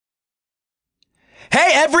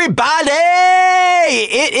Hey, everybody!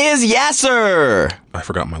 It is Yasser. I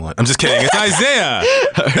forgot my line. I'm just kidding. It's Isaiah.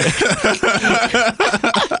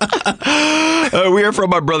 We are from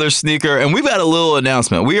my brother Sneaker, and we've got a little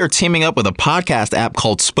announcement. We are teaming up with a podcast app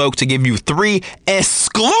called Spoke to give you 3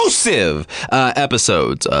 exclusive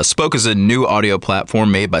episodes. Spoke is a new audio platform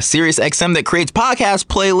made by SiriusXM that creates podcast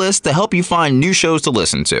playlists to help you find new shows to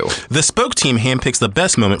listen to. The Spoke team handpicks the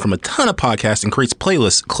best moment from a ton of podcasts and creates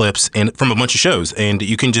playlist clips and from a bunch of shows. And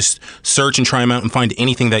you can just search and try them out and find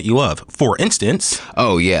anything that you love. For instance...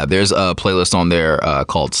 Oh, yeah. There's a playlist on there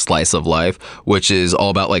called Slice of Life, which is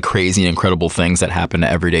all about like crazy and incredible things that happen to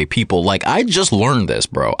everyday people. Like, I just learned this,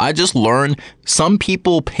 bro. I just learned some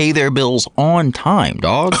people pay their bills on time,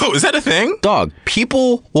 dog. Oh, is that a thing? Dog,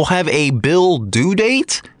 people will have a bill due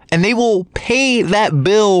date and they will pay that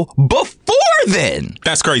bill before then.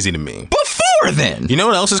 That's crazy to me. Before then. You know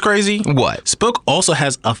what else is crazy? What? Spoke also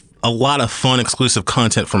has a lot of fun exclusive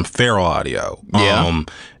content from Feral Audio. Yeah.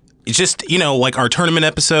 It's just, like our tournament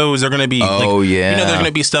episodes are going to be, there's going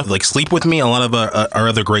to be stuff like Sleep With Me, a lot of our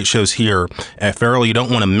other great shows here at Feral. You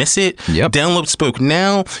don't want to miss it. Yep. Download Spoke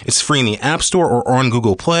now. It's free in the App Store or on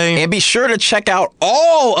Google Play. And be sure to check out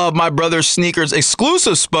all of my brother Sneaker's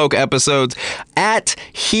exclusive Spoke episodes at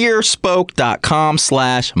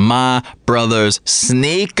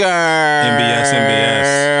hearspoke.com/mybrothersneaker.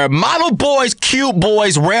 MBS. Model boys, cute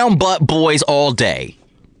boys, round butt boys all day.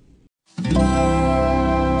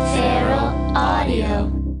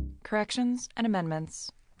 Audio. Corrections and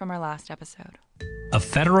amendments from our last episode. A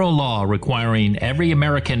federal law requiring every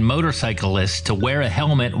American motorcyclist to wear a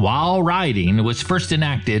helmet while riding was first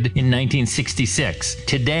enacted in 1966.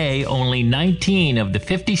 Today, only 19 of the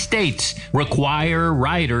 50 states require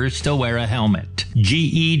riders to wear a helmet.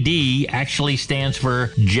 GED actually stands for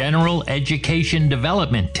General Education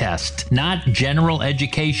Development Test, not General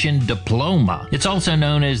Education Diploma. It's also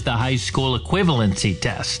known as the High School Equivalency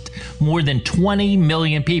Test. More than 20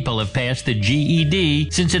 million people have passed the GED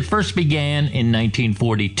since it first began in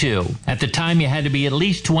 1942. At the time, you had to be at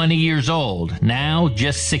least 20 years old. Now,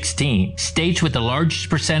 just 16. States with the largest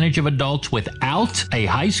percentage of adults without a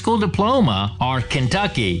high school diploma are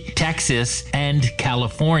Kentucky, Texas, and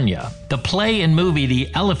California. The play and movie The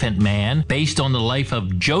Elephant Man, based on the life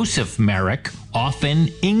of Joseph Merrick, often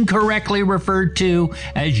incorrectly referred to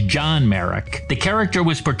as John Merrick. The character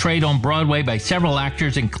was portrayed on Broadway by several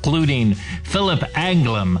actors, including Philip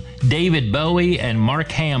Anglem, David Bowie, and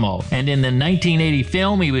Mark Hamill. And in the 1980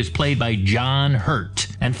 film, he was played by John Hurt.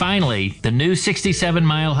 And finally, the new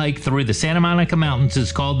 67-mile hike through the Santa Monica Mountains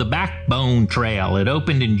is called the Backbone Trail. It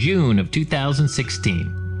opened in June of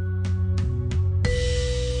 2016.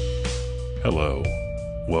 Hello.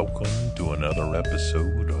 Welcome to another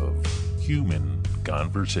episode of Human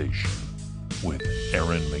Conversation with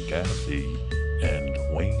Aaron McGathy and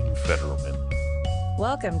Wayne Fetterman.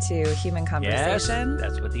 Welcome to Human Conversation. Yes,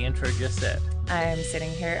 that's what the intro just said. I'm sitting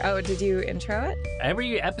here. Oh, did you intro it?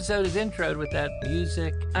 Every episode is introed with that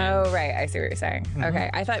music. Oh, right. I see what you're saying. Mm-hmm. Okay.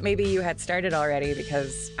 I thought maybe you had started already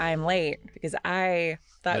because I'm late. Because I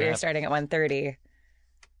thought we were starting at 1:30,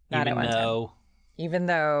 not at 1:10. Even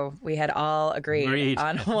though we had all agreed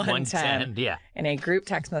on 1:10 yeah. in a group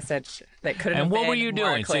text message that couldn't have And been what were you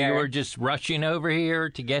more doing? clear. So you were just rushing over here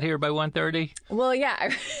to get here by 1:30? Well,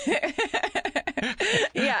 yeah.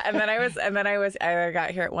 Yeah, and then I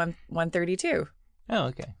got here at 1:32. Oh,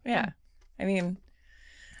 okay. Yeah. I mean,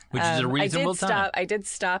 Which is a reasonable time. I did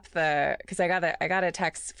stop because I got a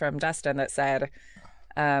text from Dustin that said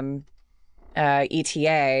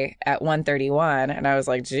ETA at 1:31, and I was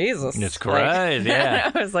like, Jesus. It's correct,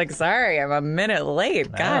 yeah. I was like, sorry, I'm a minute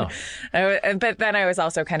late. God. But then I was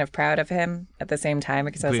also kind of proud of him at the same time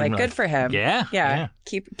because I was like, good for him. Yeah.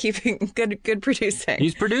 Keeping good producing.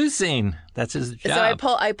 He's producing. That's his job.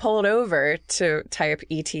 So I pulled over to type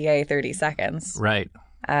ETA 30 seconds. Right.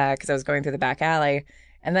 Because I was going through the back alley.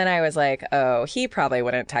 And then I was like, oh, he probably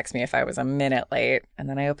wouldn't text me if I was a minute late. And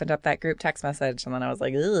then I opened up that group text message, and then I was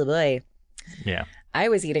like, oh, boy. Yeah. I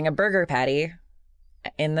was eating a burger patty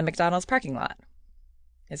in the McDonald's parking lot,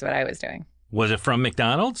 is what I was doing. Was it from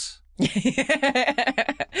McDonald's?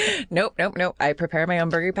 Nope. I prepare my own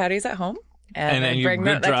burger patties at home. And then you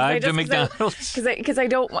drive to McDonald's? Because I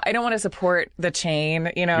don't want to support the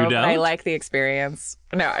chain, You don't? but I like the experience.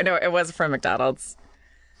 No, I know it was from McDonald's.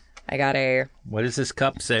 I got a... What does this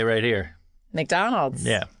cup say right here? McDonald's.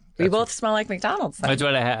 Yeah. We both smell like McDonald's. Then. That's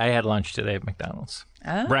what I had lunch today at McDonald's.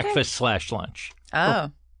 Oh, okay. Breakfast/lunch.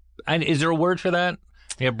 Oh. Is there a word for that?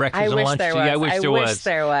 Yeah, breakfast I and wish lunch. there was. I wish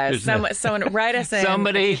there was. Someone write us in.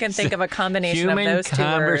 Somebody You can think of a combination of those two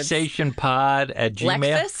words. HumanConversationPod@gmail.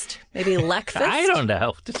 Lekfist? Maybe Lekfist? I don't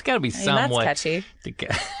know. There's got to be some way. That's catchy.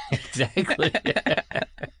 Exactly.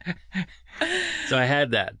 So I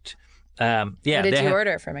had that. Yeah. What did you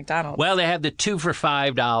order from McDonald's? Well, they have the 2 for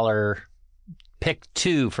 $5. Pick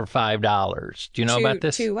 2 for $5. Do you know about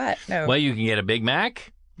this? 2 what? No. Well, you can get a Big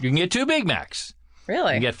Mac. You can get 2 Big Macs.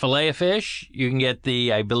 Really? You can get filet of fish. You can get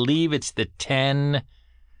I believe it's the 10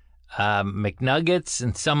 McNuggets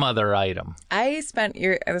and some other item. I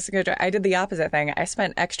did the opposite thing. I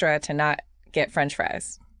spent extra to not get French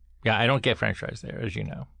fries. Yeah, I don't get French fries there, as you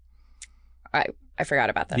know. I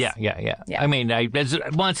forgot about this. Yeah. I mean,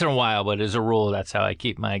 once in a while, but as a rule, that's how I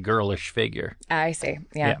keep my girlish figure. I see.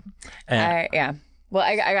 Yeah. Well,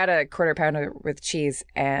 I got a quarter pounder with cheese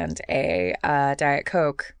and a Diet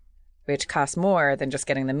Coke, which costs more than just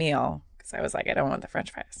getting the meal. Because I was like, I don't want the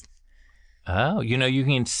French fries. Oh, you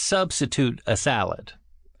can substitute a salad.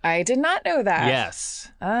 I did not know that.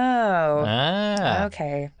 Yes. Oh.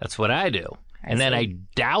 Okay. That's what I do. Then I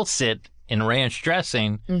douse it in ranch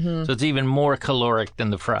dressing, so it's even more caloric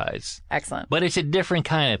than the fries. Excellent. But it's a different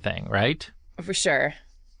kind of thing, right? For sure.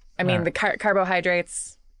 I mean, the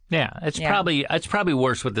carbohydrates. Yeah, it's probably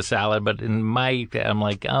worse with the salad, but I'm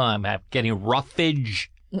like, I'm getting roughage.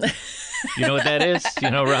 You know what that is? You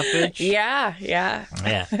know roughage? Yeah. Yeah.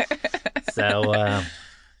 So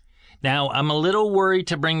now I'm a little worried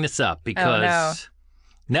to bring this up because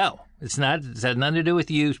no, it's not. It had nothing to do with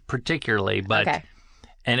you particularly, but okay.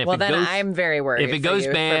 And if then I'm very worried. If it goes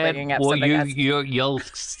bad, you'll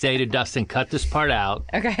say to Dustin, cut this part out.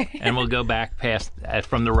 Okay. And we'll go back past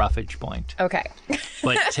from the roughage point. Okay.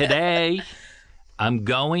 But today,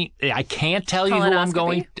 I can't tell you who I'm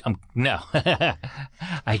going. No,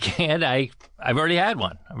 I can't. I've already had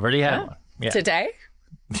one. one. Yeah. Today?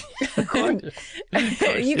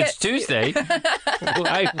 It's Tuesday.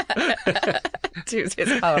 Tuesday's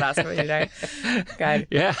a colonoscopy today. God.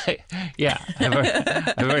 Yeah.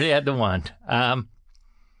 I've already had the one. Now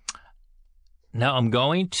I'm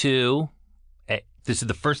going to. This is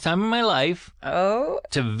the first time in my life. Oh.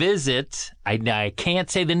 To visit. I can't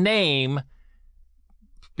say the name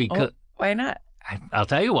because. Why not? I'll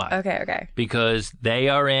tell you why. Okay. Because they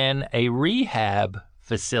are in a rehab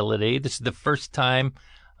facility. This is the first time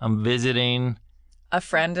I'm visiting a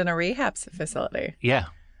friend in a rehab facility. Yeah.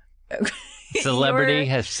 Celebrity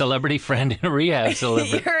friend in a rehab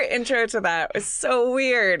facility. Your intro to that was so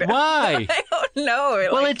weird. Why? I don't know.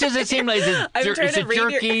 Well, it doesn't seem like it's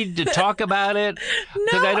jerky to talk about it.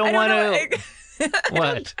 No, I don't want to.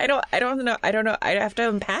 What? I don't know. I have to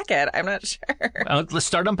unpack it. I'm not sure. Let's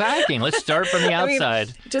start unpacking. Let's start from the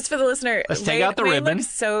outside. Just for the listener, let's take out the ribbon. Wayne looks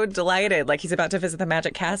so delighted, like he's about to visit the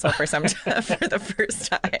Magic Castle for for the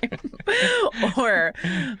first time, or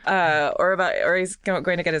he's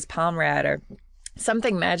going to get his palm read or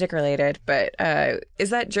something magic related. But is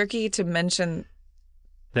that jerky to mention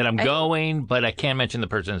that I'm going, but I can't mention the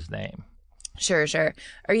person's name? Sure.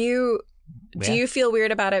 Are you? Yeah. Do you feel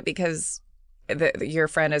weird about it because your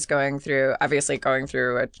friend is obviously going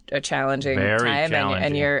through a challenging time,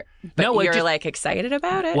 and you're like excited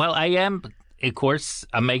about it? Well, I am. Of course,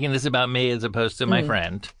 I'm making this about me as opposed to my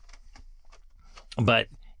friend. But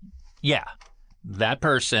yeah, that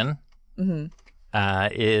person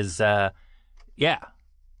is it's a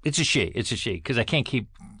she. It's a she because I can't keep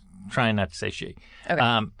trying not to say she.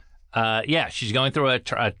 Okay. She's going through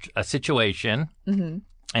a situation,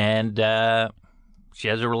 and. She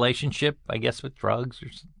has a relationship, I guess, with drugs or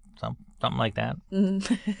something like that.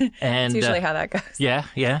 Mm-hmm. And it's usually how that goes. Yeah.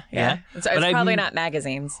 It's probably not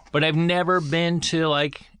magazines. But I've never been to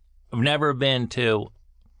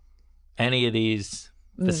any of these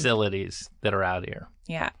facilities that are out here.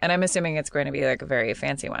 Yeah, and I'm assuming it's going to be like a very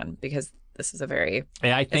fancy one because this is a very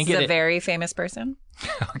very famous person.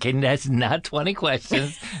 Okay, that's not 20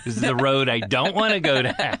 questions. This is the road I don't want to go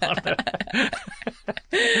down.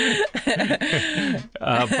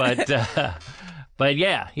 But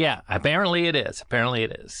yeah. Apparently it is.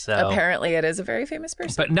 So, apparently it is a very famous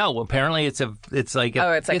person. But no, apparently it's like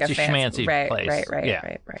a schmancy place. Right.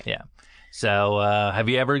 Yeah. So have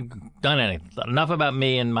you ever done anything? Enough about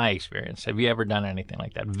me and my experience. Have you ever done anything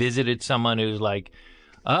like that? Visited someone who's like,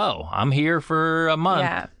 oh, I'm here for a month.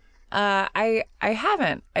 Yeah. I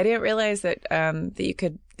haven't. I didn't realize that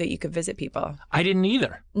that you could visit people. I didn't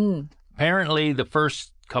either. Apparently, the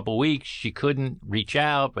first couple weeks she couldn't reach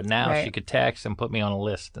out, but now she could text and put me on a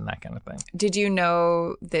list and that kind of thing. Did you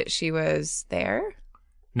know that she was there?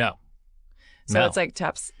 No. So it's like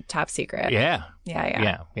top secret. Yeah.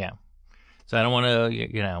 Yeah. So I don't want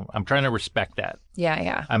to, I'm trying to respect that.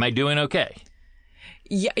 Yeah. Am I doing okay?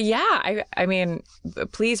 Yeah. I mean,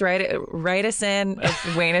 please write us in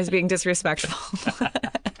if Wayne is being disrespectful.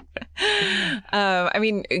 I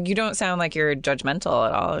mean, you don't sound like you're judgmental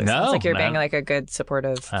at all. It sounds like you're being like a good,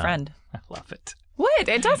 supportive friend. I love it. What?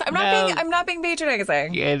 It does. I'm not being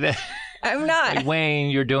patronizing. Yeah, I'm not. Wayne,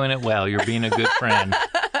 you're doing it well. You're being a good friend.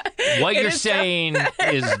 What you're saying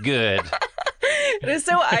is good. It is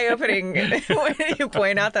so eye-opening when you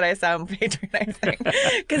point out that I sound patronizing.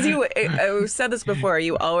 Because I've said this before,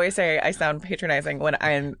 you always say I sound patronizing when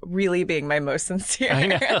I'm really being my most sincere. I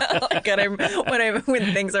know. Like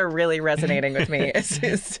when things are really resonating with me,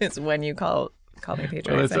 it's when you call me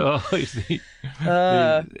patronizing. Well, it's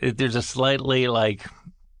always there's a slightly like,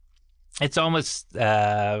 it's almost,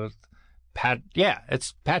 it's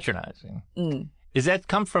patronizing. Does that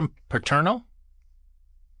come from paternal?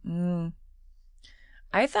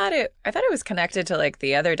 I thought it was connected to like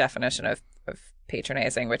the other definition of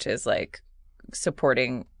patronizing, which is like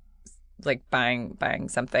supporting, like buying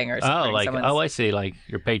something or supporting someone's... I see, like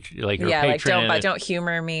your patron, like your patron. Like don't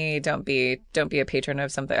humor me, don't be a patron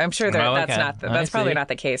of something. I'm sure that's probably not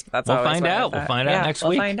the case, but that's we'll find out. We'll find out next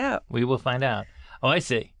week. We'll find out. We will find out. Oh, I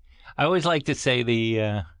see. I always like to say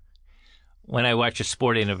when I watch a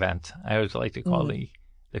sporting event, I always like to call the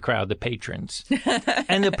crowd the patrons.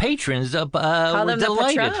 And the patrons were delighted.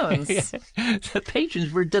 The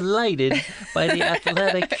patrons were delighted by the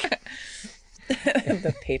athletic.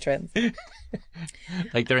 The patrons.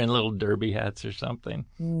 Like they're in little derby hats or something.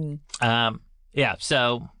 Yeah,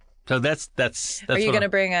 so that's Are you going to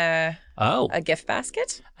bring a gift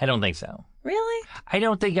basket? I don't think so. Really? I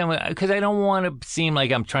don't think because I don't want to seem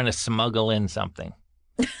like I'm trying to smuggle in something.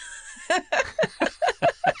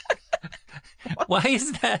 Why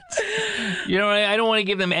is that? I don't want to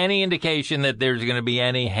give them any indication that there's going to be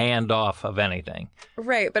any handoff of anything.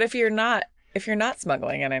 Right, but if you're not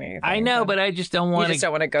smuggling in anything, I know, but I just don't want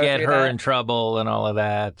to get her in trouble and all of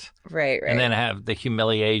that. Right, and then have the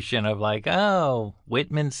humiliation of like, oh,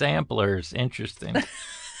 Whitman samplers, interesting.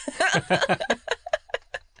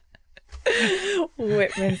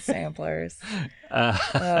 Whitman samplers.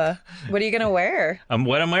 What are you going to wear?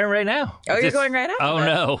 What I'm wearing right now. Oh, you're going right after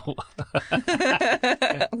that?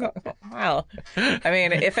 Oh, no. Wow. I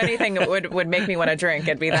mean, if anything would make me want to drink,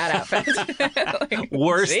 it'd be that outfit. Like,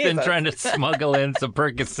 worse than trying to smuggle in some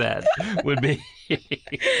Percocet would be.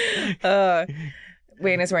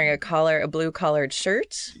 Wayne is wearing a blue collared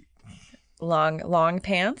shirt, long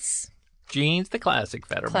pants. Jeans, the classic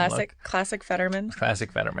Fetterman look. Classic Fetterman. Classic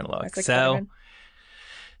Fetterman look. Fetterman.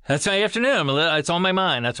 That's my afternoon. It's on my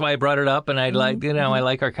mind. That's why I brought it up, and I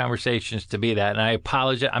like our conversations to be that. And I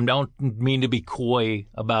apologize. I don't mean to be coy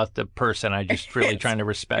about the person. I'm just really trying to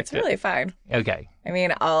respect it. It's really fine. Okay. I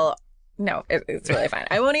mean, it's really fine.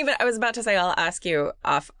 I was about to say I'll ask you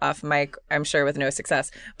off mic, I'm sure with no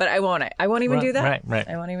success, but I won't. I won't even do that. Right.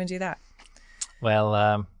 I won't even do that.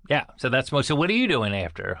 Well, yeah. So that's most. So what are you doing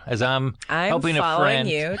after? As I'm helping a friend.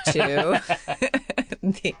 You to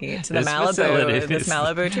the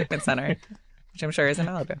Malibu Treatment Center, which I'm sure is in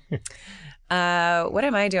Malibu. What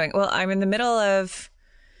am I doing? Well, I'm in the middle of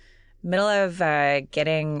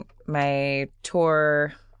getting my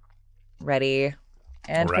tour ready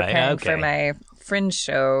and preparing for my Fringe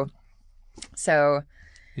show. So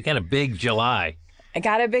you got a big July. I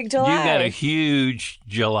got a big July. You got a huge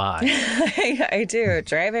July. I do.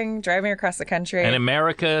 Driving across the country. And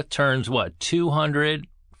America turns what?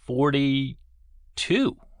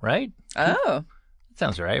 242, right? Oh. That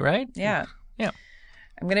sounds right? Yeah. Yeah.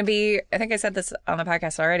 I'm going to be, I think I said this on the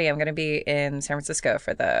podcast already, I'm going to be in San Francisco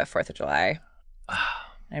for the 4th of July.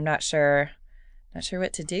 I'm not sure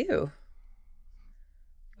what to do.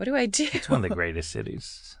 What do I do? It's one of the greatest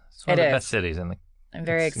cities. It's one of the best cities in the I'm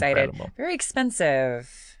very excited. Incredible. Very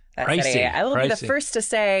expensive, that pricey, city. I will be the pricey. first to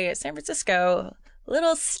say San Francisco, a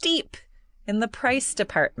little steep in the price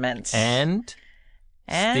department. And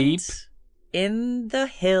steep in the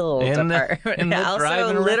hill department. In the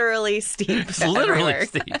also literally steep. It's literally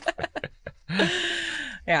steep.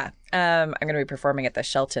 Yeah. I'm going to be performing at the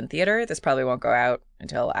Shelton Theater. This probably won't go out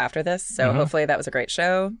until after this. So hopefully that was a great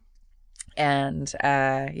show. And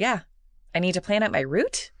I need to plan out my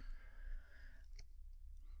route.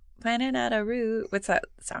 Planning out a route. What's that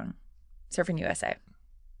song? Surfing USA.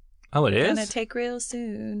 Oh, it is? Gonna take real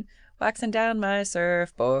soon. Waxing down my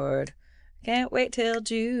surfboard. Can't wait till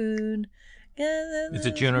June. Is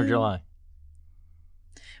it June or July?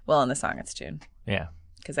 Well, in the song it's June. Yeah.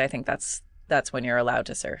 Because I think that's when you're allowed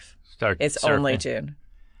to surf. Start It's surfing. only June.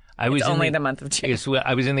 It's only the month of June.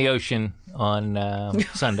 I was in the ocean on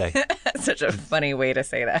Sunday. Such a funny way to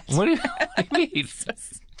say that. What do you mean?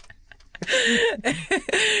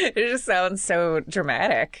 It just sounds so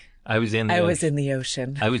dramatic. I was in the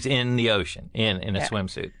ocean. I was in the ocean in a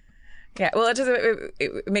swimsuit. Yeah, well,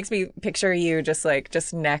 it makes me picture you just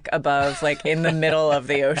neck above, like in the middle of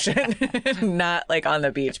the ocean, not like on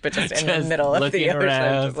the beach, but just in the middle of the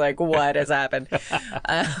ocean, just like what has happened.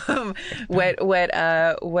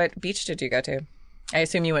 What beach did you go to? I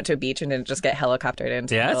assume you went to a beach and didn't just get helicoptered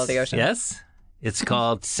into the middle of the ocean. Yes, it's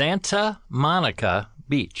called Santa Monica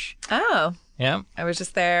Beach. Oh, yeah. I was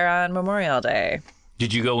just there on Memorial Day.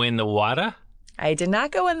 Did you go in the water? I did not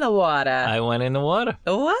go in the water. I went in the water.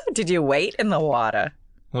 What? Did you wait in the water?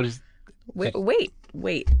 What is... Wait.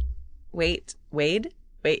 I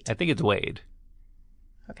think it's wade.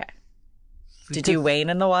 Okay. Did you wane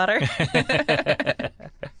in the water?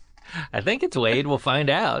 I think it's wade. We'll find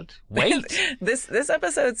out. Wait. This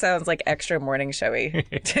episode sounds like extra morning showy.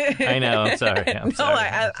 I know. I'm sorry.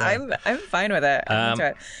 I'm fine with it.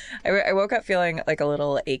 I woke up feeling like a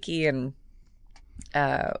little achy and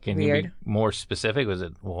Can weird. you be more specific? Was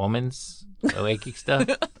it woman's achy stuff?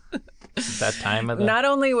 That time of the... Not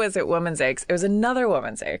only was it woman's aches, it was another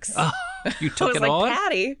woman's aches. Oh, you took it like, on?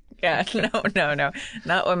 Patty. Yeah, no,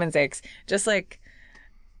 not women's aches. Just like,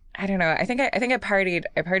 I don't know. I think I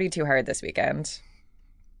partied too hard this weekend.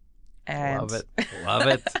 And Love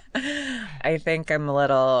it. I think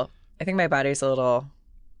my body's a little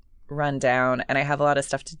run down, and I have a lot of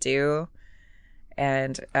stuff to do.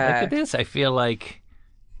 And look at this. I feel like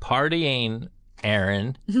partying,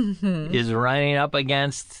 Erin, is running up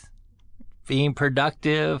against being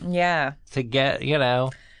productive. Yeah. To get,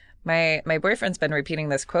 My boyfriend's been repeating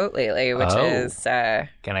this quote lately, which is... Can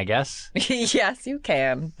I guess? Yes, you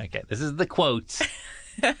can. Okay, this is the quote.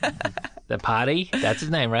 The potty, that's his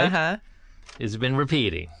name, right? Uh-huh. Has been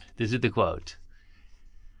repeating. This is the quote.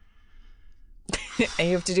 And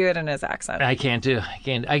you have to do it in his accent. I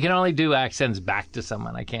can only do accents back to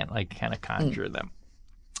someone. I can't kind of conjure them.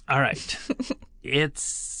 All right. It's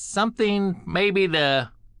something, maybe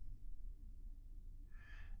a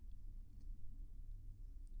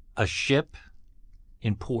ship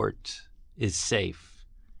in port is safe,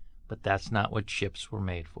 but that's not what ships were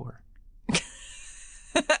made for.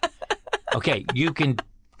 Okay, you can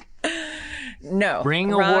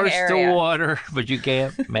bring a horse to water, but you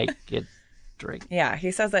can't make it drink. Yeah,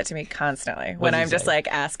 he says that to me constantly when I'm just like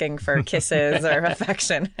asking for kisses or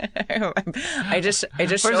affection. I just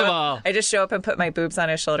show up and put my boobs on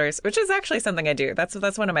his shoulders, which is actually something I do. That's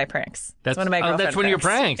one of my pranks. That's one of my girlfriend that's one of your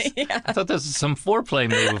pranks. Yeah. I thought this was some foreplay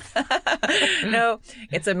move. No,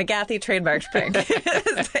 it's a McGathy trademark prank.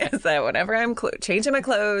 Is that whenever I'm changing my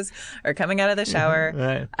clothes or coming out of the shower,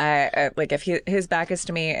 right. I like if his back is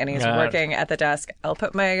to me and he's working at the desk, I'll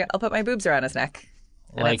put my boobs around his neck.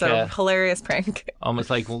 And it's a hilarious prank. Almost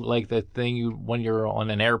like the thing when you're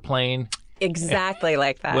on an airplane. Exactly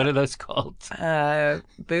like that. What are those called?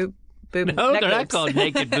 Boob. No, they're not called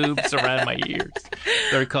naked boobs around my ears.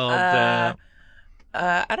 They're called I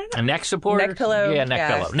don't know. A neck support? Neck pillow. Yeah,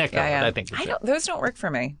 neck pillow. Neck pillow. Yeah. I think those don't work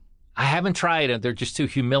for me. I haven't tried them. They're just too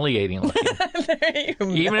humiliating looking.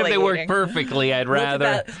 Even if they work perfectly, I'd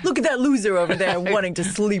rather... Look at that loser over there wanting to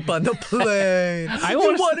sleep on the plane.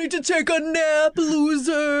 Wanting to take a nap,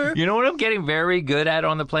 loser. You know what I'm getting very good at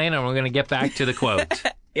on the plane? And we're going to get back to the quote.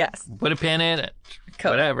 Yes. Put a pin in it.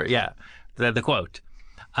 Cool. Whatever. Yeah. The quote.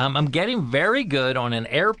 I'm getting very good on an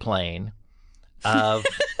airplane while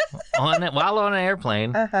on an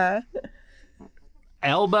airplane. Uh-huh.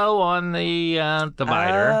 Elbow on the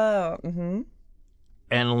divider,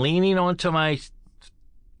 and leaning onto my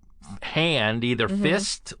hand, either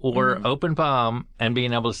fist or open palm, and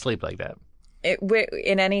being able to sleep like that.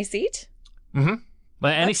 In any seat? Mm-hmm.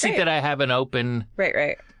 But any seat that I have an open...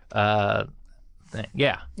 Right. Thing.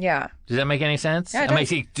 Yeah. Yeah. Does that make any sense? Yeah, Am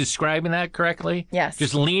I describing that correctly? Yes.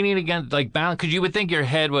 Just leaning against, like, bound, because you would think your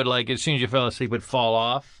head would, like, as soon as you fell asleep, would fall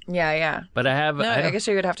off. Yeah. But I have... I guess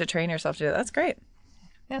you would have to train yourself to do that. That's great.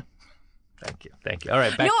 Yeah. Thank you. All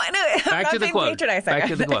right. Back to the quote.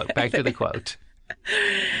 Back to the quote.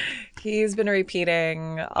 He's been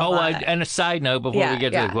repeating a lot. And a side note before we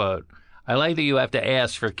get to the quote. I like that you have to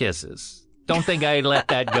ask for kisses. Don't think I'd let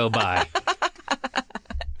that go by.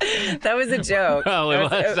 That was a joke. Oh, it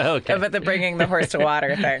was? Okay. About the bringing the horse to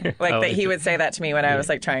water thing. Like that he would say that to me when I was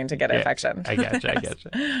like trying to get affection. I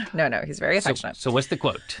gotcha. No, he's very affectionate. So what's the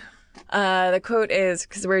quote? The quote is,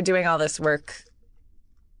 because we're doing all this work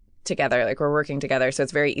together, like we're working together, so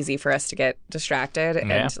it's very easy for us to get distracted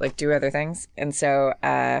and like do other things. And so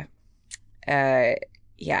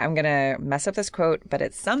I'm going to mess up this quote, but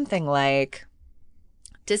it's something like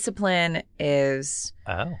discipline is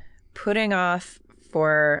putting off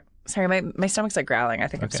for... Sorry, my stomach's like growling. I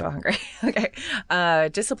think I'm still hungry. Okay.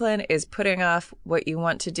 Discipline is putting off what you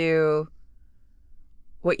want to do,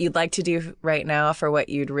 what you'd like to do right now for what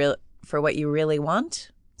you really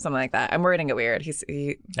want. Something like that. I'm wording it weird.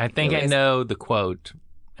 I think I know the quote,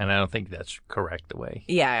 and I don't think that's correct the way.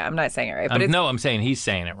 Yeah, I'm not saying it right. But no, I'm saying he's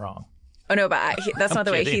saying it wrong. Oh, no, but that's not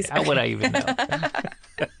the way he's... How would I even know?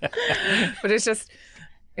 But it's just,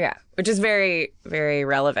 which is very, very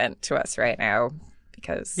relevant to us right now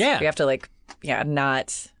because we have to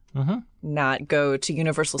not go to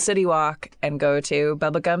Universal City Walk and go to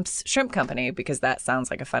Bubba Gump's Shrimp Company because that sounds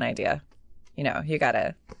like a fun idea. You know, you got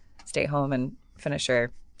to stay home and finish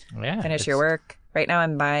your work. Right now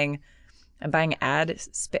I'm buying I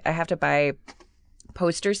have to buy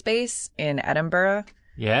poster space in Edinburgh.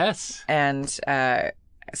 Yes. And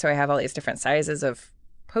so I have all these different sizes of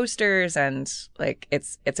posters and like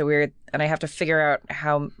it's a weird, and I have to figure out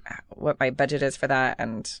what my budget is for that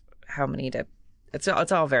and how many to, it's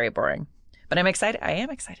all very boring. But I'm excited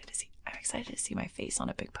to see my face on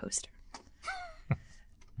a big poster.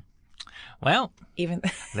 Well, I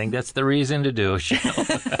think that's the reason to do a show.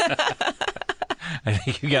 I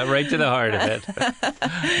think you got right to the heart of it.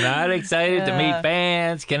 Not excited to meet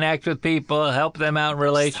fans, connect with people, help them out in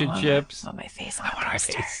relationships. I want my face on a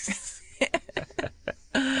poster.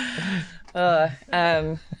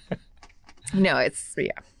 No, it's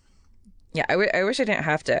I wish I didn't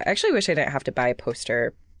have to. I actually wish I didn't have to buy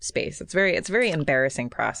poster space. It's very embarrassing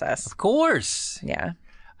process. Of course. Yeah.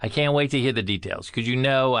 I can't wait to hear the details because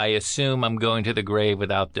I assume I'm going to the grave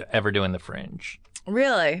without ever doing the Fringe.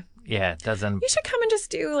 Really? Yeah, it doesn't. You should come and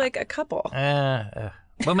just do like a couple.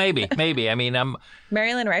 Well, maybe. I mean,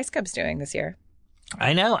 Marilyn Rice Cup's doing this year.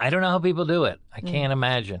 I know. I don't know how people do it. I can't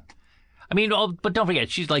imagine. I mean, but don't forget,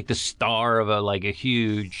 she's like the star of a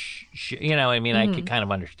huge, I mean, I could kind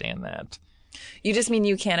of understand that. You just mean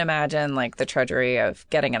you can't imagine like the drudgery of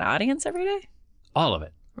getting an audience every day? All of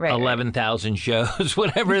it. Right. 11,000 shows,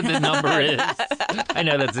 whatever the number is. I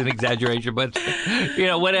know that's an exaggeration, but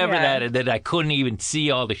whatever that I couldn't even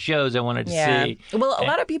see all the shows I wanted to see. Well, a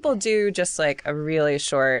lot of people do just like a really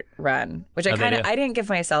short run, which I didn't give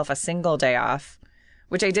myself a single day off,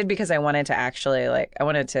 which I did because I wanted to actually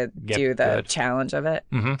do the challenge of it.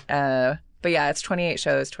 Mm-hmm. But yeah, it's 28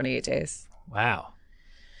 shows, 28 days. Wow.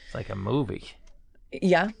 It's like a movie.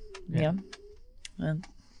 Yeah. Mm-hmm.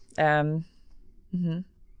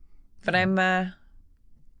 But I'm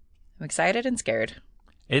excited and scared.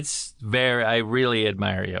 I really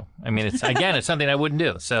admire you. I mean, it's something I wouldn't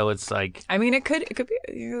do. So it's like, I mean, it could be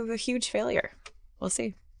a huge failure. We'll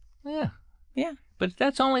see. Yeah. Yeah. But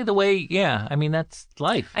that's only the way. Yeah. I mean, that's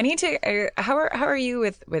life. I need to. How are you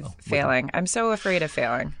with failing? I'm so afraid of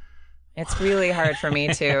failing. It's really hard for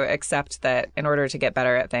me to accept that in order to get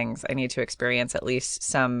better at things, I need to experience at least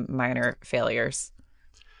some minor failures.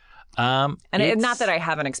 And not that I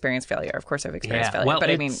haven't experienced failure. Of course I've experienced failure. Well, but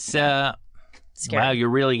I mean, wow, you're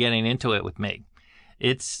really getting into it with me.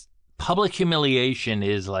 It's public humiliation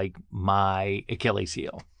is like my Achilles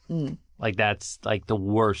heel. Like that's like the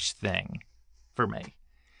worst thing for me.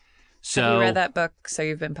 So have you read that book, So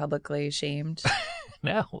You've Been Publicly Shamed?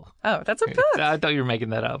 No. Oh, that's a book. I thought you were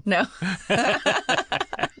making that up. No.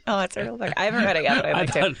 Oh, it's a real book. I haven't read it yet, but I'd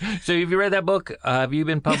like to. So have you read that book? Have you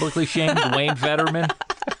been publicly shamed? Wayne Fetterman?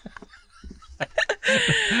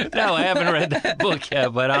 No, I haven't read that book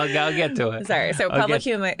yet, but I'll get to it. Sorry. So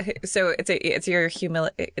So it's your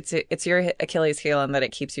Achilles heel, and that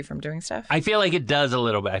it keeps you from doing stuff. I feel like it does a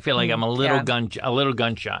little bit. I feel like I'm a little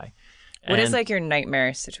gun shy. What is like your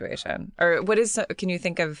nightmare situation, or what is? Can you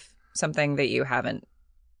think of something that you haven't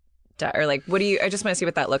done, or like what do you? I just want to see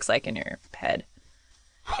what that looks like in your head.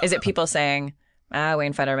 Is it people saying,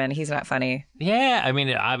 Wayne Fetterman, he's not funny? Yeah, I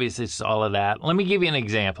mean, obviously it's all of that. Let me give you an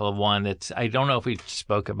example of one that's, I don't know if we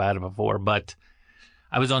spoke about it before, but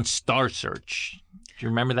I was on Star Search. Do you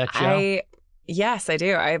remember that show? Yes, I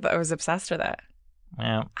do. I was obsessed with it.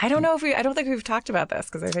 Well, I don't think we've talked about this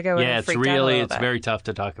because I think I would have freaked out a little bit. It's very tough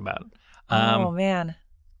to talk about. Oh, man.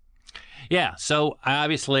 Yeah, so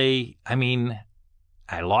obviously, I mean,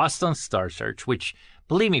 I lost on Star Search, which...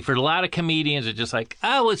 Believe me, for a lot of comedians, it's just like,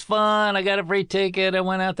 it was fun. I got a free ticket. I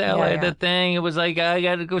went out to LA. The thing. It was like,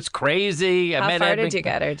 it was crazy. How far did you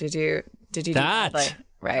get, or did you do that?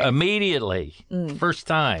 Right. Immediately. First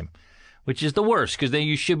time, which is the worst because then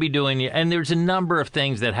you should be doing it. And there's a number of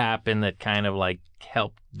things that happen that kind of like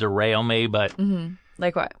help derail me. But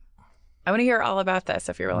like what? I want to hear all about this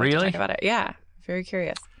if you're willing to talk about it. Yeah. Very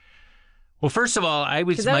curious. Well, first of all,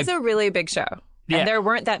 because that was a really big show. Yeah. And there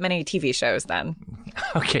weren't that many TV shows then.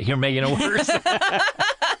 Okay, you're making it worse.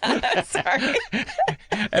 Sorry.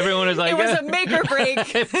 Everyone was like, it was a make or break.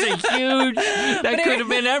 It's a huge, that could have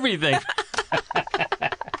been everything.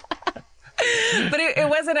 But it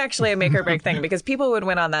wasn't actually a make or break thing because people would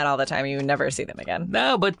win on that all the time. You would never see them again.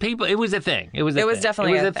 No, but people, it was a thing. It was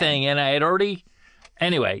definitely a thing. And I had already,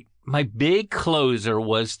 anyway, my big closer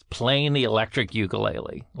was playing the electric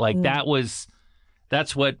ukulele. Like that's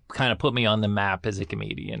what kind of put me on the map as a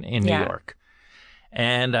comedian in New York.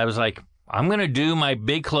 And I was like, I'm going to do my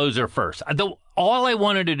big closer first. All I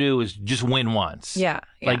wanted to do was just win once. Yeah.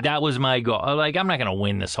 Like that was my goal. Like, I'm not going to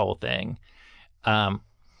win this whole thing.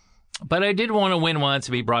 But I did want to win once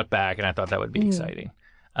and be brought back, and I thought that would be exciting.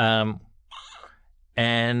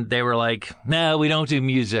 And they were like, no, we don't do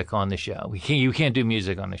music on the show. You can't do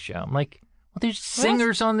music on the show. I'm like, well, there's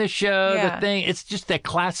singers on the show. Yeah. The thing, it's just that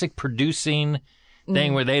classic producing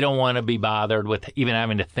thing where they don't want to be bothered with even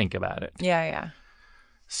having to think about it. Yeah.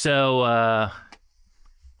 So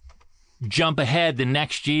jump ahead, the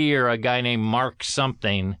next year, a guy named Mark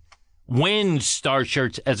something wins Star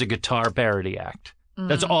Search as a guitar parody act.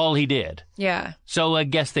 That's all he did. Yeah. So I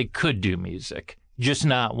guess they could do music, just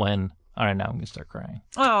not when. All right, now I'm gonna start crying.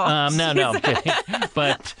 Oh, no, I'm kidding.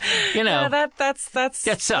 But that sucks.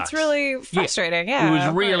 That's really frustrating. Yeah, it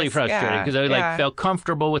was really frustrating because I felt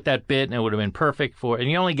comfortable with that bit, and it would have been perfect for. And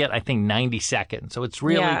you only get, I think, 90 seconds, so it's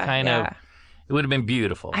really kind of. It would have been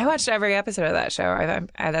beautiful. I watched every episode of that show.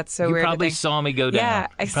 That's so weird. You probably saw me go down. Yeah,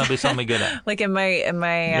 you probably saw me go down. Like in my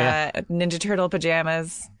Ninja Turtle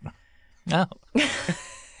pajamas. Oh.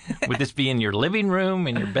 Would this be in your living room,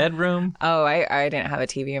 in your bedroom? Oh, I didn't have a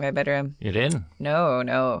TV in my bedroom. You didn't? No.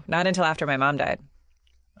 Not until after my mom died.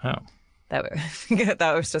 Oh. That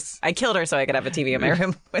was just, I killed her so I could have a TV in my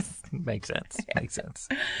room. Makes sense. Yeah. Makes sense.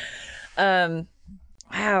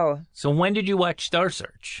 Wow. So when did you watch Star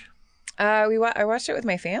Search? I watched it with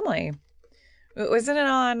my family. Wasn't it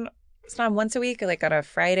on? It's on once a week, like on a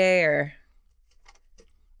Friday or?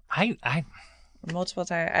 I multiple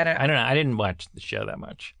times. I don't know. I didn't watch the show that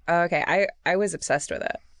much. Oh, okay. I was obsessed with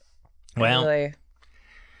it. Well,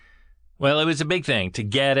 it was a big thing to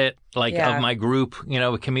get it. Of my group,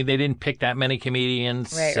 they didn't pick that many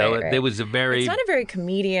comedians, right, so right. It was a very. It's not a very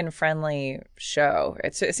comedian-friendly show.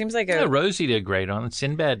 It seems like Rosie did great on it.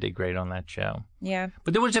 Sinbad did great on that show. Yeah,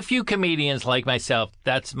 but there was a few comedians like myself.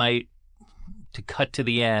 That's my. To cut to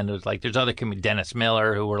the end, it was like there's other Dennis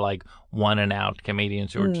Miller who were like one and out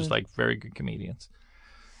comedians who were just like very good comedians.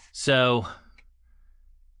 So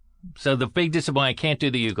the big disappointment, I can't do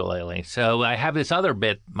the ukulele. So I have this other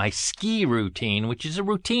bit, my ski routine, which is a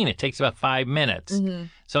routine. It takes about 5 minutes. Mm-hmm.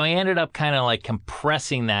 So I ended up kind of like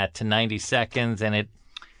compressing that to 90 seconds, and it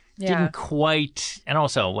didn't quite. And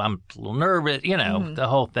also, I'm a little nervous, the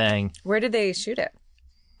whole thing. Where did they shoot it?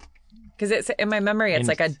 Because it's in my memory, it's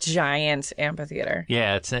like a giant amphitheater.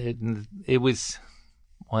 Yeah, it was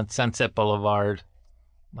on Sunset Boulevard,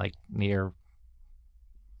 like near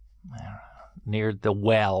the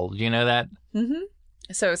Well. Do you know that? Mm-hmm.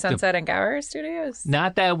 So Sunset and Gower Studios?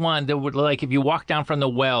 Not that one. Like if you walk down from the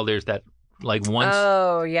Well, there's that like one.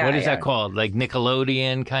 Oh yeah. What is that called? Like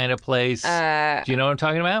Nickelodeon kind of place. Do you know what I'm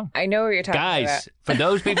talking about? I know what you're talking about. Guys, for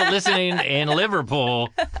those people listening in Liverpool,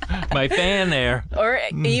 my fan there, or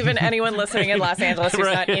even anyone listening in Los Angeles who's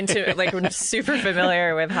not into super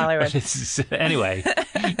familiar with Hollywood. Anyway,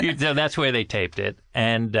 so that's where they taped it,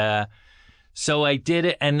 and so I did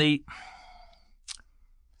it, and it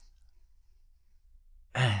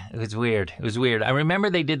was weird. It was weird. I remember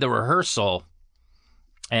they did the rehearsal.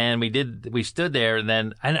 And we stood there, and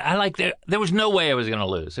then there was no way I was going to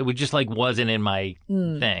lose. It was just like wasn't in my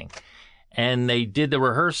thing. And they did the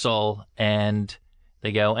rehearsal, and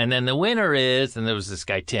they go, and then the winner is, and there was this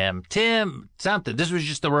guy, Tim something. This was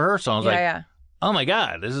just the rehearsal. I was like, oh my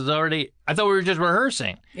God, this is already, I thought we were just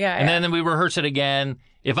rehearsing. Yeah. And then we rehearse it again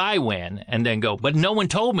if I win, and then go. But no one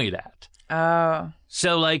told me that. Oh.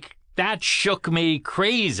 So like that shook me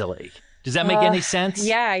crazily. Does that make any sense?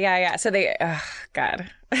 Yeah. So they, God.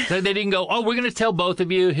 So they didn't go, oh, we're going to tell both of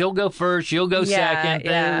you. He'll go first. You'll go second.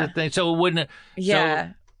 Yeah. So it wouldn't.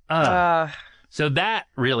 Yeah. So that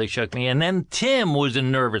really shook me. And then Tim was a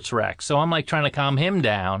nervous wreck. So I'm like trying to calm him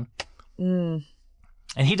down. And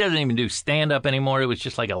he doesn't even do stand-up anymore. It was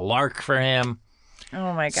just like a lark for him.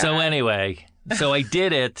 Oh, my God. So anyway, I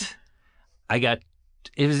did it.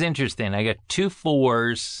 It was interesting. I got 2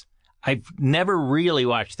 4s. I've never really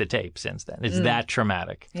watched the tape since then. It's that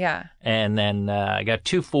traumatic. Yeah. And then I got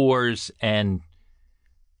 2 4s and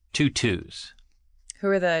 2 2s. Who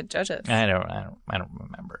were the judges? I don't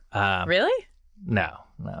remember. Really? No.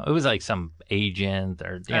 It was like some agent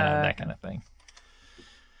or that kind of thing.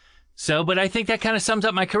 So, but I think that kind of sums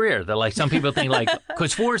up my career. That like some people think like,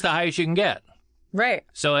 because 4 is the highest you can get. Right.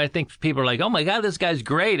 So I think people are like, oh my God, this guy's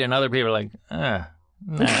great. And other people are like, nah,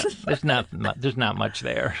 there's not much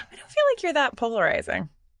there. I don't feel like you're that polarizing.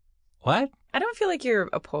 What? I don't feel like you're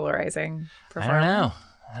a polarizing performer.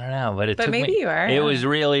 I don't know. But maybe you are. It was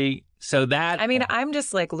really, so that. I mean, I'm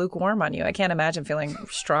just like lukewarm on you. I can't imagine feeling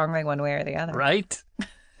strongly one way or the other. Right?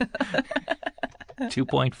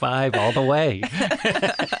 2.5 all the way.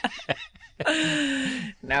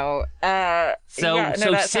 No. So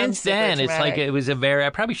since then, it's like it was I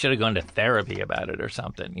probably should have gone to therapy about it or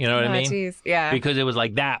something. You know what I mean? Geez. Yeah. Because it was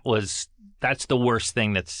like that's the worst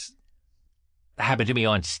thing that's happened to me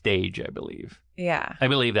on stage, I believe. Yeah. I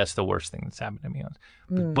believe that's the worst thing that's happened to me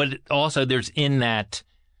on. But also there's in that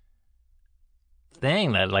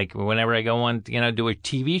thing that like whenever I go on, do a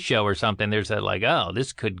TV show or something, there's that like, oh,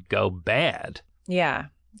 this could go bad. Yeah.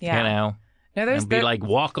 Yeah. You know? No, there's like,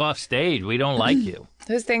 walk off stage. We don't like you.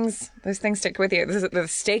 Those things stick with you. The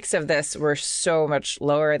stakes of this were so much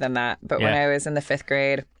lower than that. But when I was in the 5th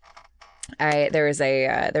grade, there was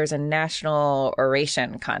a national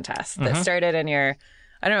oration contest that started in your,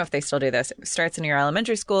 I don't know if they still do this. It starts in your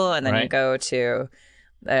elementary school, and then you go to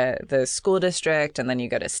the school district, and then you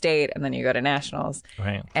go to state, and then you go to nationals.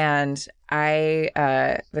 Right. And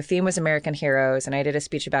the theme was American heroes, and I did a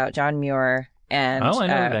speech about John Muir. And I know who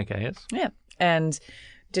that guy is. Yeah. And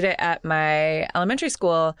did it at my elementary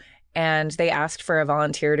school, and they asked for a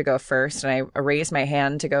volunteer to go first, and I raised my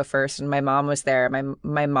hand to go first, and my mom was there.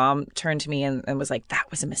 My mom turned to me and was like, "That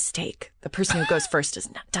was a mistake. The person who goes first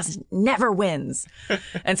never wins."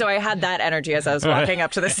 And so I had that energy as I was walking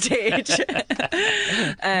up to the stage.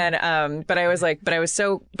 And but I was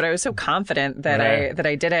so confident that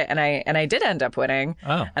I did it, and I did end up winning.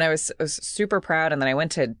 Oh. And I was super proud. And then I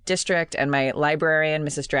went to district, and my librarian,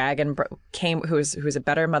 Mrs. Dragon, came, who's a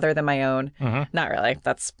better mother than my own. Mm-hmm. Not really.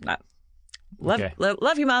 That's not.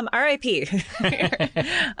 Love you, Mom. R.I.P. No,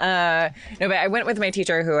 but I went with my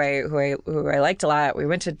teacher, who I liked a lot. We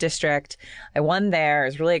went to district. I won there. It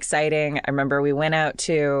was really exciting. I remember we went out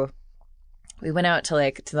to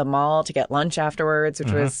the mall to get lunch afterwards,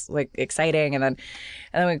 which was like exciting. And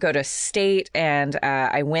then we go to state, and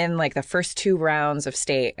I win like the first 2 rounds of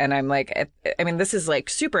state. And I'm like, I mean, this is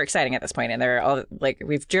like super exciting at this point. And they're all like,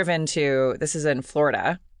 this is in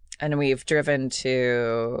Florida, and we've driven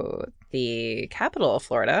to the capital of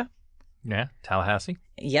Florida. Yeah, Tallahassee.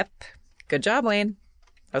 Yep. Good job, Wayne.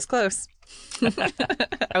 That was close.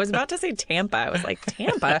 I was about to say Tampa. I was like,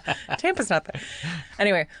 Tampa? Tampa's not there.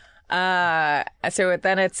 Anyway, so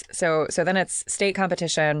then it's state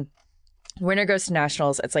competition. Winner goes to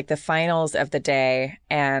nationals. It's like the finals of the day.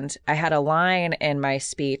 And I had a line in my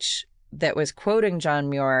speech that was quoting John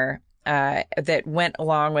Muir, that went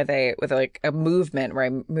along with a movement where I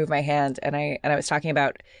moved my hand, and I was talking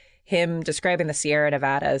about him describing the Sierra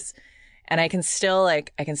Nevadas, and I can still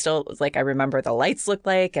I remember the lights look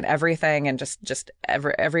like and everything, and just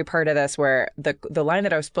every part of this, where the line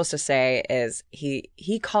that I was supposed to say is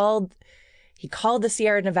he called the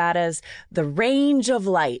Sierra Nevadas the range of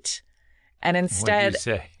light. And instead,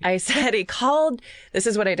 I said this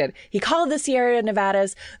is what I did. He called the Sierra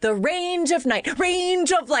Nevadas the range of night,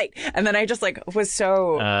 range of light. And then I just like was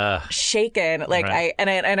so shaken. Like right.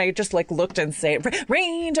 I just like looked and said,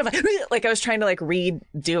 range of light. Like I was trying to like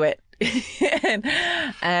redo it.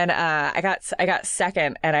 and I got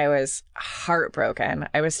second, and I was heartbroken.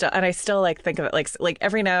 I still like think of it like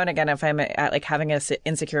every now and again, if I'm at like having an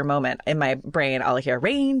insecure moment in my brain, I'll hear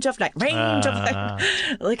range of night, range of light.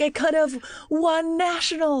 Like I could have won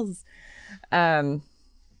nationals. Yeah.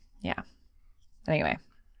 Anyway,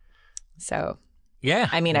 so yeah,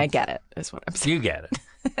 I mean, I get it. Is what I'm saying. You get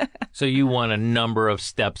it. So you won a number of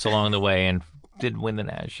steps along the way and did win the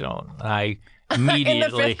national. I immediately.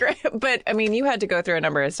 In the 5th grade. But, I mean, you had to go through a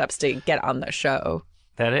number of steps to get on the show.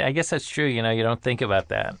 I guess that's true. You know, you don't think about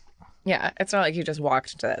that. Yeah. It's not like you just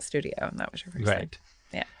walked into that studio and that was your first right.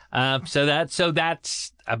 thing. Yeah. So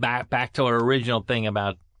that's back to our original thing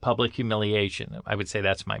about public humiliation. I would say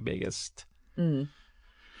that's my biggest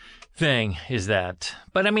thing is that.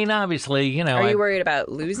 But, I mean, obviously, you know. Are you worried about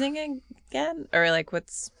losing again? Or, like,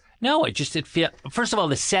 what's... No, first of all,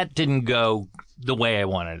 the set didn't go the way I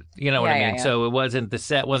wanted. You know what I mean? Yeah. So the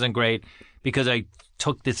set wasn't great because I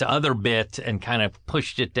took this other bit and kind of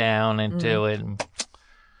pushed it down into it. And,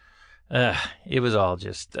 it was all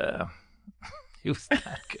just, it was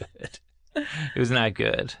not good. It was not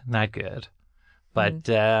good. Not good. But,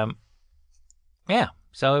 yeah,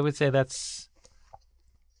 so I would say that's,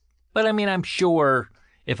 but I mean, I'm sure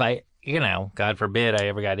if I, you know, God forbid I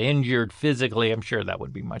ever got injured physically, I'm sure that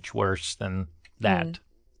would be much worse than that.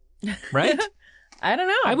 right? I don't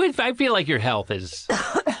know. I feel like your health is,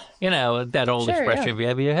 that old expression. Yeah. If you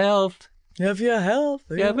have your health, you have your health.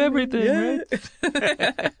 You have everything, right?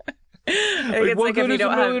 It's like if you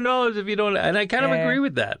don't have... $1 if you don't, and I kind of agree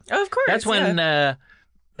with that. Oh, of course. That's when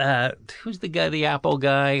who's the guy, the Apple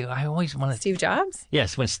guy? I always want to. Steve Jobs?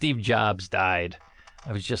 Yes, when Steve Jobs died,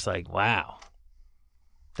 I was just like, wow,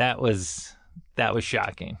 that was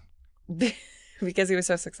shocking. Because he was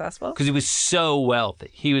so successful? Because he was so wealthy.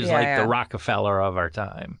 He was the Rockefeller of our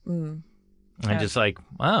time. Mm. And just like,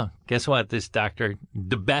 wow, guess what? This doctor,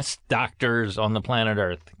 the best doctors on the planet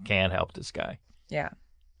Earth can't help this guy. Yeah.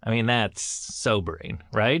 I mean, that's sobering,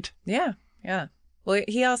 right? Yeah, yeah. Well,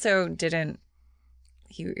 he also didn't,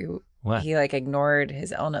 he ignored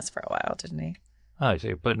his illness for a while, didn't he? Oh, so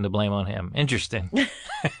you're putting the blame on him. Interesting.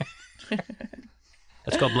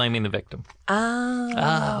 That's called blaming the victim.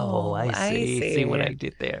 Oh, I see. See what I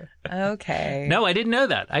did there. Okay. No, I didn't know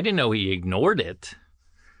that. I didn't know he ignored it.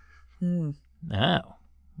 Hmm. Oh.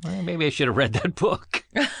 Well, maybe I should have read that book.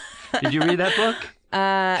 Did you read that book? No,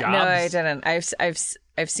 I didn't.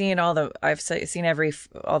 I've seen all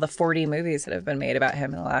the 40 movies that have been made about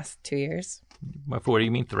him in the last 2 years. By 40,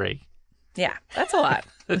 you mean 3? Yeah, that's a lot.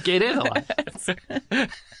 Okay, it is a lot.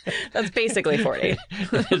 That's basically 40.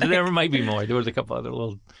 There might be more. There was a couple other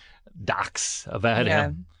little docs about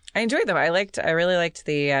him. I enjoyed them. I really liked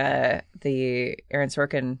the Aaron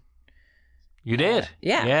Sorkin. You did?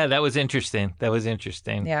 Yeah. Yeah, that was interesting.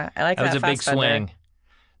 Yeah, I like that. That was a big swing.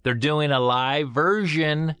 They're doing a live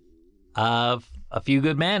version of A Few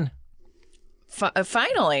Good Men.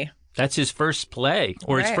 Finally. That's his first play,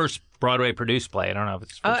 or his first Broadway produced play. I don't know if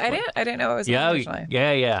it's his first play. I didn't know it was originally.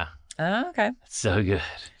 Yeah. Oh, okay. It's so good.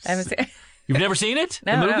 I haven't seen it. You've never seen it?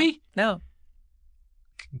 No, the movie? No.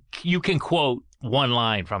 You can quote one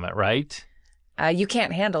line from it, right? You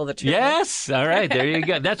can't handle the truth. Yes. All right. There you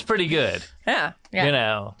go. That's pretty good. Yeah.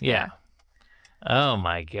 Yeah. Oh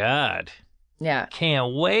my God. Yeah.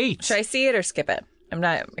 Can't wait. Should I see it or skip it? I'm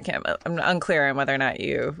unclear on whether or not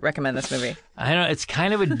you recommend this movie. I know it's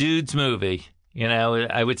kind of a dude's movie.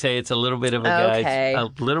 I would say it's a little bit of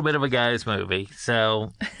a guy's movie.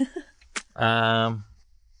 So,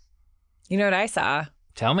 you know what I saw?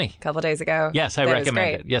 Tell me. A couple days ago. Yes, I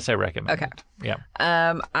recommend it. Yes, I recommend it. Yeah.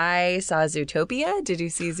 I saw Zootopia. Did you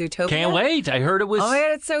see Zootopia? Can't wait. I heard it was. Oh my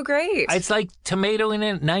God, it's so great. It's like Tomato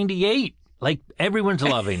in 98. Like everyone's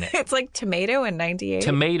loving it. It's like Tomato in 98.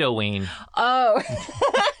 Tomatoing. Oh.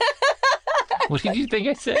 What did you think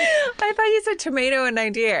I said? I thought you said Tomato in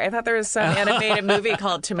 98. I thought there was some animated movie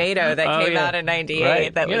called Tomato that came out in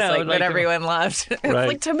 98 that was that everyone loved. It's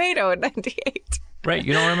like Tomato in 98. Right.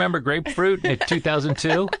 You don't remember Grapefruit in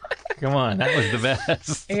 2002? Come on. That was the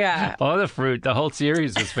best. Yeah. All the fruit. The whole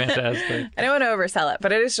series was fantastic. I don't want to oversell it,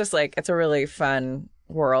 but it is just it's a really fun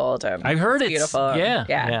world. And I've heard it's beautiful.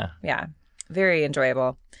 Yeah. Very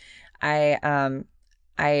enjoyable. I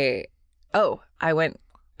went.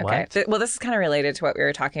 Okay. Well, this is kind of related to what we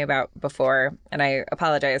were talking about before, and I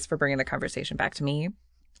apologize for bringing the conversation back to me.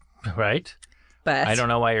 Right. But I don't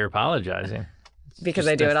know why you're apologizing. Because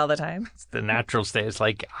I do it all the time. It's the natural state. It's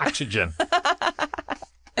like oxygen.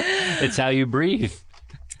 It's how you breathe.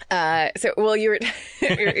 You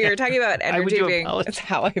were talking about energy being. It's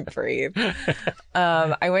how I breathe.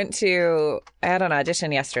 I had an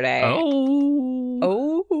audition yesterday.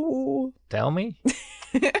 Oh. Tell me.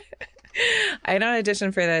 I had an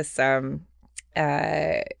audition for this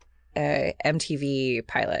MTV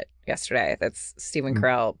pilot yesterday that's Stephen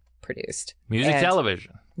Carell produced. Music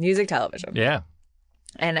television. Yeah.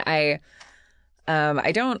 And I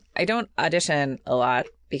don't audition a lot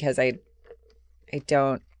because I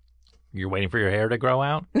don't. You're waiting for your hair to grow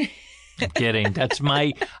out? I'm kidding.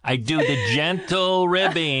 I do the gentle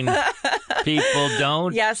ribbing. People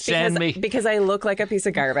don't send me. Because I look like a piece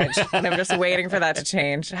of garbage and I'm just waiting for that to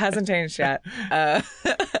change. It hasn't changed yet. No,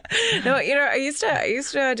 I used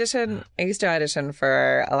to audition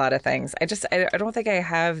for a lot of things. I don't think I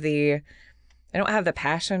don't have the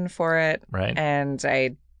passion for it. Right. And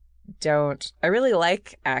I really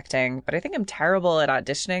like acting, but I think I'm terrible at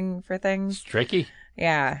auditioning for things. It's tricky.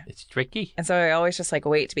 Yeah. It's tricky. And so I always just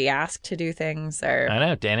wait to be asked to do things. I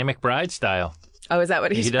know, Danny McBride style. Oh, is that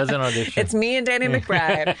what he does an audition? It's me and Danny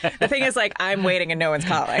McBride. The thing is, I'm waiting and no one's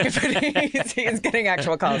calling. He's getting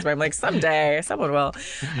actual calls, but I'm like, someday someone will.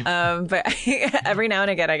 But every now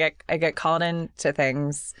and again, I get called into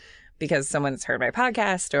things because someone's heard my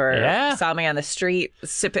podcast or saw me on the street,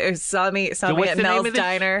 saw me at Mel's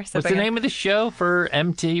Diner. What's the name of the show for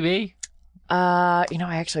MTV? I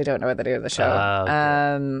actually don't know what the name of the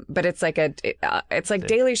show. But it's like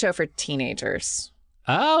Daily Show for teenagers.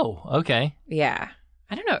 Oh, okay. Yeah.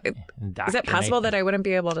 I don't know. Is it possible that I wouldn't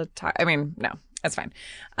be able to talk? I mean, no, that's fine.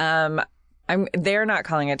 They're not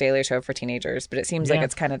calling it Daily Show for teenagers, but it seems like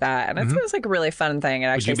it's kind of that. And it seems like a really fun thing. It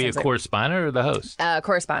actually Would you be a correspondent or the host?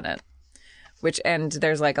 Correspondent. And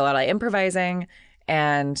there's like a lot of improvising.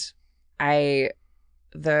 And one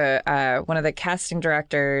of the casting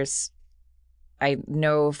directors I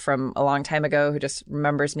know from a long time ago who just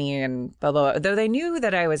remembers me and blah, blah, blah. Though they knew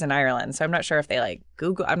that I was in Ireland. So I'm not sure if they like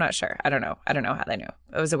Google. I'm not sure. I don't know how they knew.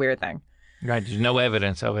 It was a weird thing. Right. There's no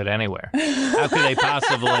evidence of it anywhere. How could they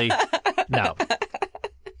possibly? No.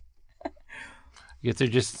 Because they're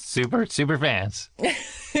just super, super fans.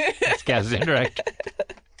 That's casting director.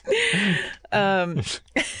 But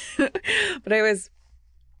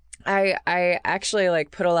I actually like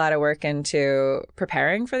put a lot of work into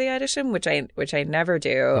preparing for the audition, which I never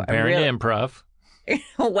do. Preparing to improv.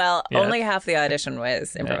 Well, only half the audition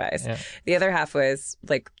was improvised. Yeah. The other half was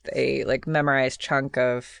like a memorized chunk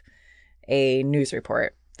of a news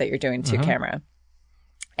report that you're doing to camera.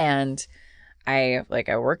 And I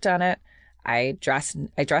worked on it. I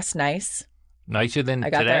dressed nice. Nicer than I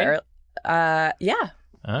got today? there. Yeah.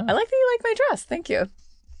 I like that you like my dress. Thank you.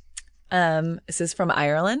 This is from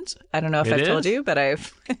Ireland. I don't know if I've told you, but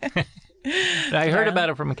I've I heard about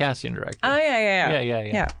it from a casting director. Oh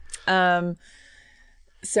yeah.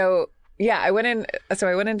 So yeah, I went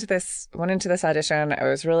into this audition. I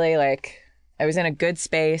was really I was in a good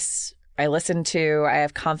space. I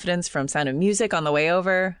have confidence from Sound of Music on the way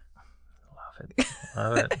over.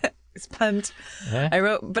 Love it. I was pumped.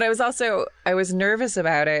 Yeah. But I was nervous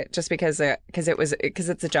about it just because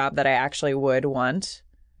it's a job that I actually would want.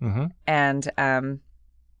 Mm-hmm. And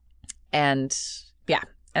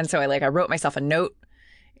so I wrote myself a note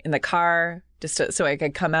in the car just so I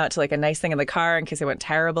could come out to a nice thing in the car in case it went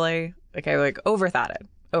terribly. I overthought it.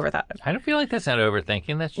 I don't feel like that's not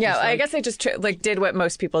overthinking. That's just I guess I just did what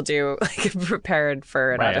most people do, prepared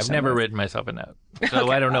for an audition. I've never written myself a note, so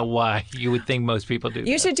okay. I don't know why you would think most people do.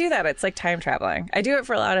 You should do that. It's like time traveling. I do it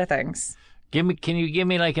for a lot of things. Can you give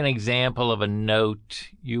me an example of a note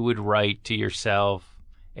you would write to yourself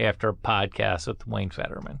after a podcast with Wayne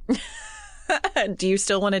Federman? Do you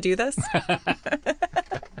still want to do this?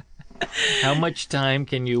 How much time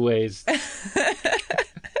can you waste?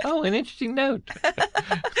 Oh, an interesting note.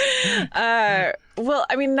 Well,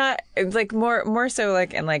 I mean, not more so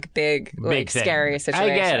in big scary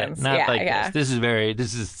situations. I get it. Not this.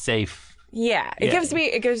 This is safe. Yeah, it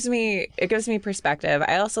gives me perspective.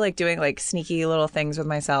 I also like doing sneaky little things with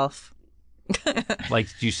myself. Did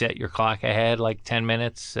you set your clock ahead 10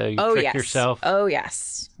 minutes so you trick yourself? Oh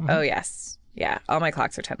yes. Mm-hmm. Oh yes. Yeah, all my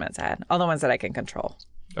clocks are 10 minutes ahead. All the ones that I can control.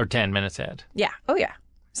 Or 10 minutes ahead. Yeah. Oh yeah.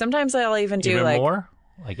 Sometimes I'll even do more.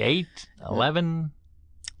 8, 11?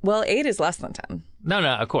 Well, 8 is less than 10. No,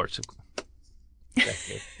 of course.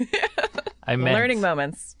 I meant learning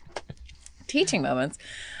moments, teaching moments.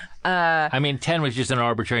 10 was just an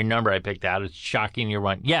arbitrary number I picked out. It's shocking you're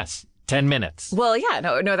one. Yes, 10 minutes. Well, yeah,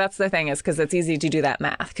 no, that's the thing is because it's easy to do that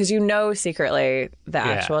math because secretly the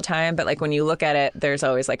actual time, but when you look at it, there's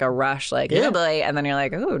always a rush, oh boy, and then you're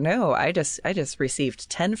like, oh no, I just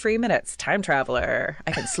received 10 free minutes. Time traveler,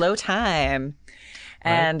 I can slow time.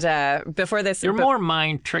 Right. And before this, you're more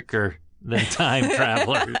mind tricker than time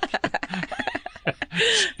traveler.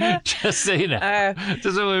 Just so you know,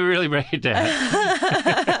 just so we really break it down.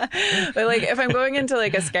 But if I'm going into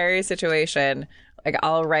a scary situation,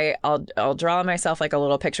 I'll draw myself a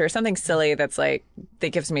little picture, something silly that's that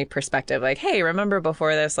gives me perspective. Hey, remember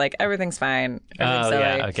before this, everything's fine. Everything's silly.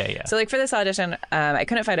 Yeah, okay, yeah. So for this audition, I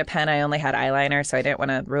couldn't find a pen. I only had eyeliner, so I didn't want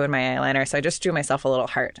to ruin my eyeliner. So I just drew myself a little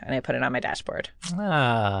heart and I put it on my dashboard.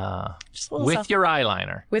 Just with your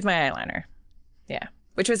eyeliner. With my eyeliner, yeah,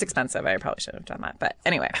 which was expensive. I probably should have done that, but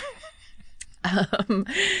anyway.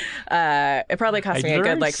 It probably cost me a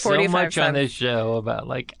good 45 so much cents on this show about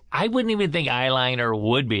I wouldn't even think eyeliner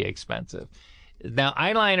would be expensive. Now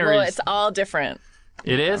eyeliner it's all different.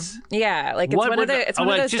 It is? Yeah, it's one of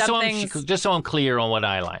those things. Just so I'm clear on what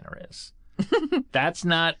eyeliner is. That's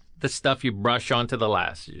not the stuff you brush onto the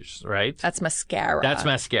lashes, right? That's mascara.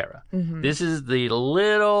 Mm-hmm. This is the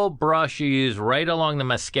little brush you use right along the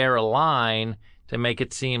mascara line to make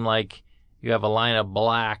it seem like you have a line of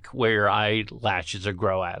black where your eyelashes will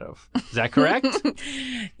grow out of. Is that correct?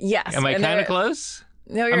 Yes. Am I kind of close?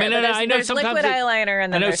 No, you're right. I know sometimes liquid eyeliner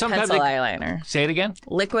and then there's pencil eyeliner. Say it again?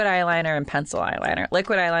 Liquid eyeliner and pencil eyeliner.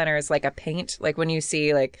 Liquid eyeliner is like a paint, when you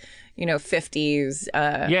see 50s.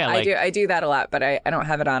 I do that a lot, but I don't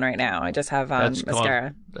have it on right now. I just have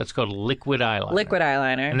mascara. That's called liquid eyeliner. Liquid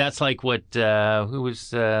eyeliner. And that's what, who was...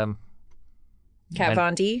 Kat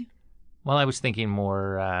Von D? Well, I was thinking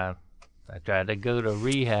more... I tried to go to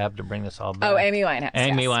rehab to bring this all back. Oh, Amy Winehouse.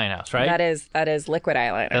 Amy Winehouse, right? That is liquid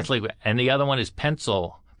eyeliner. That's liquid. And the other one is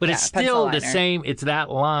pencil. But it's still the same. It's that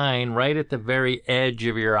line right at the very edge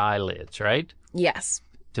of your eyelids, right? Yes.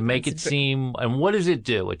 To make it seem. And what does it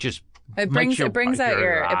do? It just brings out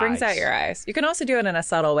your eyes. You can also do it in a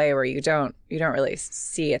subtle way where you don't really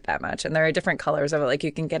see it that much. And there are different colors of it. Like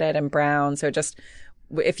you can get it in brown. So just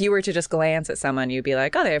if you were to just glance at someone, you'd be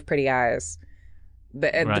like, oh, they have pretty eyes.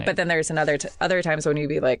 But then there's other times when you'd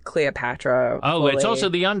be like Cleopatra. Oh, Foley, it's also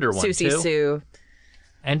the under one Susie too. Sue.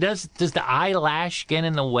 And does the eyelash get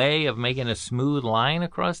in the way of making a smooth line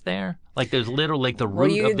across there? Like there's like the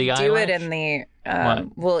root of the eyelash? You do it in the,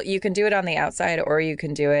 you can do it on the outside or you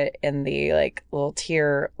can do it in the like little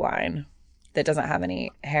tear line that doesn't have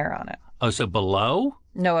any hair on it. Oh, so below?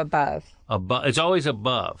 No, above. Above. It's always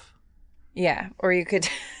above. Yeah. Or you could,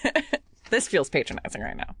 this feels patronizing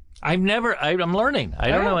right now. I'm learning. I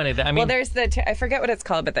don't know anything. I mean, well, there's I forget what it's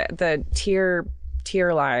called, but the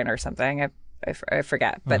tear line or something. I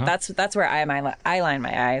forget, but that's where I line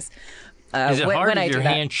my eyes. Is it hard? Does your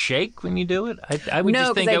hand shake when you do it? I would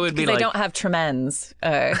just think I would be like. I don't have tremens.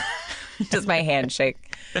 Does my hand shake?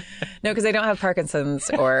 No, because I don't have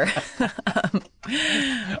Parkinson's or. Oh, you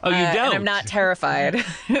don't. And I'm not terrified.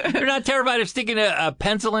 You're not terrified of sticking a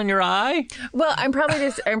pencil in your eye? Well, I'm probably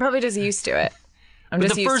just used to it.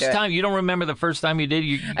 But the first time, you don't remember the first time you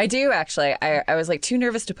did? I do, actually. I was like too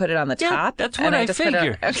nervous to put it on the top. That's what I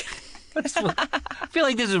figured. I feel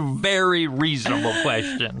like this is a very reasonable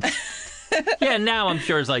question. Yeah, now I'm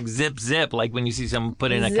sure it's like zip, like when you see someone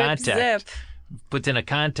put in a contact. Puts in a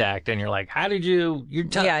contact, and you're like, how did you...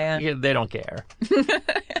 Yeah. They don't care.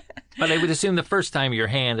 But I would assume the first time your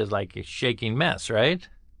hand is like a shaking mess, right?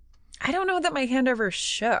 I don't know that my hand ever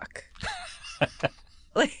shook.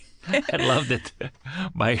 I love that.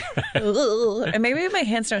 And maybe my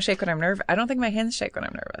hands don't shake when I'm nervous. I don't think my hands shake when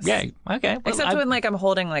I'm nervous. Yeah, okay. Well, except when like I'm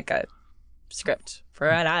holding like a script for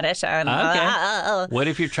an audition. Okay. What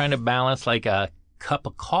if you're trying to balance like a cup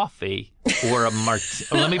of coffee or a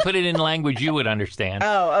let me put it in language you would understand.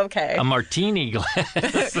 Oh, okay. A martini glass.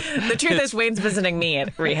 The truth is Wayne's visiting me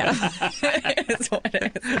at rehab. It's what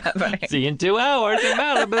is happening. See you in 2 hours in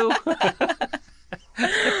Malibu.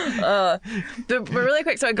 But really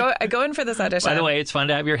quick, so I go in for this audition. By the way, it's fun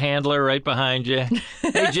to have your handler right behind you.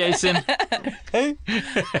 Hey, Jason. Hey.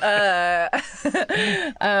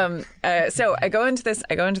 So I go into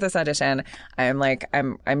this audition. I'm like,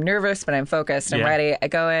 I'm nervous, but I'm focused. I'm ready. I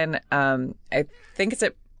go in. I think it's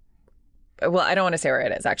well, I don't want to say where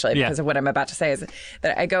it is actually because of what I'm about to say is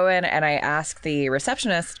that I go in and I ask the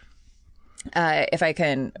receptionist. If I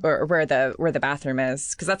can, or where the bathroom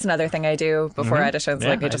is, because that's another thing I do before auditions.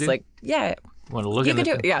 Like I just want to look. You can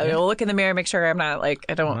do, look in the mirror, make sure I'm not like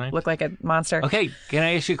I don't look like a monster. Okay, can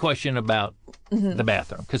I ask you a question about the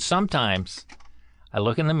bathroom? Because sometimes I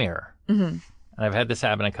look in the mirror, and I've had this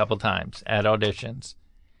happen a couple times at auditions.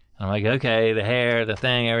 And I'm like, okay, the hair, the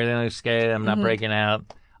thing, everything looks good. I'm not breaking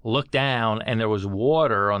out. Look down, and there was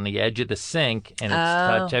water on the edge of the sink, and it's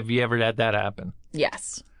touched. Have you ever had that happen?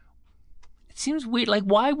 Yes. It seems weird. Like,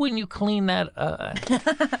 why wouldn't you clean that?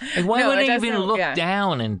 Like, why wouldn't you even look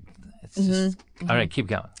down? And it's just all right. Keep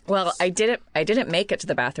going. Well, I didn't make it to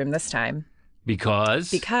the bathroom this time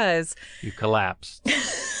because you collapsed.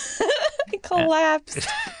 I collapsed.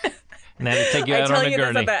 And they had to take you out on a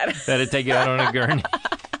gurney. They had to take you out on a gurney.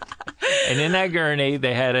 And in that gurney,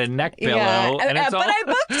 they had a neck pillow. Yeah, and it's but I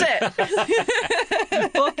booked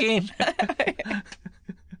it. Booking.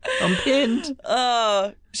 I'm pinned.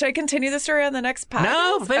 Should I continue the story on the next podcast?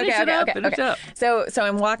 No, finish it up. So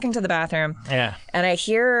I'm walking to the bathroom. Yeah. And I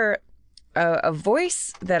hear a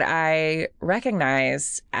voice that I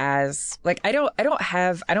recognize as like I don't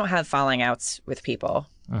have falling outs with people.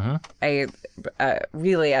 I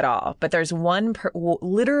really at all. But there's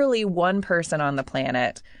literally one person on the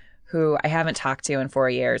planet who I haven't talked to in 4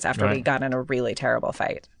 years after we got in a really terrible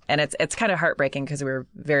fight. And it's kind of heartbreaking because we were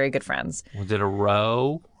very good friends. Was it a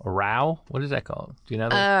row? A row? What is that called? Do you know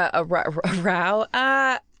that? A row?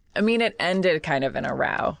 I mean, it ended kind of in a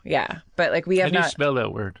row. Yeah. But like we have not... How do you spell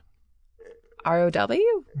that word?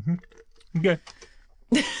 R-O-W? Okay.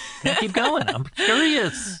 Now keep going. I'm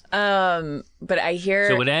curious. But I hear...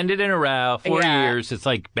 So it ended in a row. 4 years. It's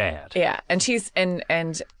like bad. Yeah. And she's... And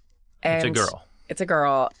it's a girl. It's a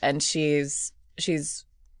girl. And she's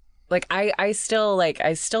like, I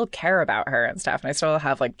still care about her and stuff. And I still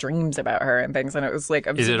have like dreams about her and things. And it was like...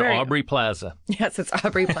 Is it Aubrey Plaza? Yes, it's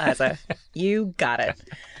Aubrey Plaza. You got it.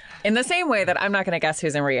 In the same way that I'm not going to guess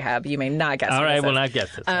who's in rehab, you may not guess. All right, we'll not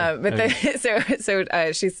guess it. But okay.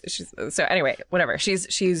 So anyway, whatever. She's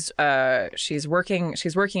working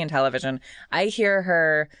in television. I hear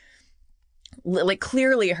her, like,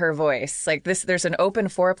 clearly her voice, like this. There's an open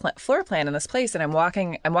floor plan in this place, and I'm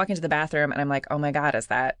walking to the bathroom, and I'm like, oh my God,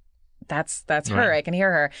 that's her. Right. I can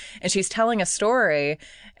hear her, and she's telling a story,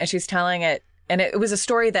 and she's telling it. And it was a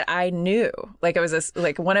story that I knew, like it was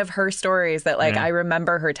like one of her stories that like I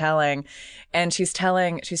remember her telling, and she's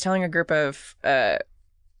telling a group of.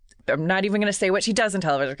 I'm not even going to say what she does in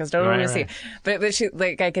television because I don't want to see. But she,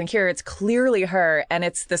 like, I can hear it's clearly her, and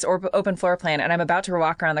it's this open floor plan, and I'm about to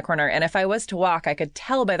walk around the corner. And if I was to walk, I could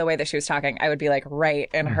tell by the way that she was talking, I would be like right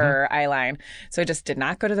in her eye line. So I just did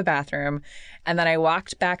not go to the bathroom. And then I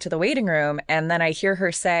walked back to the waiting room, and then I hear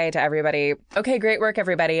her say to everybody, "Okay, great work,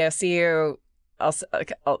 everybody. I'll see you."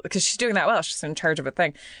 Because she's doing that well. She's in charge of a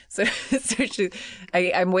thing. So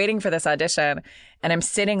I'm waiting for this audition, and I'm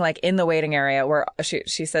sitting like in the waiting area where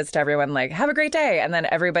she says to everyone like, "Have a great day." And then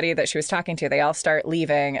everybody that she was talking to, they all start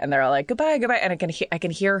leaving, and they're all like, "Goodbye, goodbye." And I can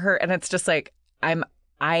hear her, and it's just like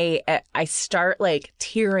I start like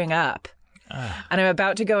tearing up, and I'm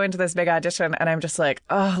about to go into this big audition, and I'm just like,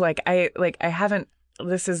 oh, I haven't.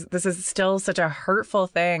 This is still such a hurtful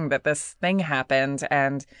thing that this thing happened,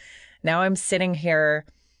 and now I'm sitting here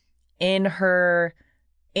in her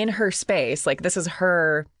space, like this is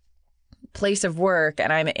her place of work,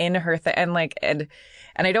 and I'm in her and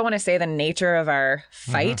I don't want to say the nature of our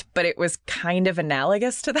fight, but it was kind of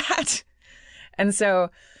analogous to that. And so,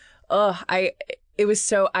 what I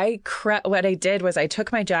did was I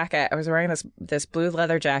took my jacket. I was wearing this blue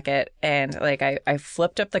leather jacket, and like I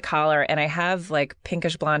flipped up the collar, and I have like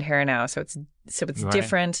pinkish blonde hair now, so it's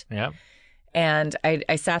different. Yeah. And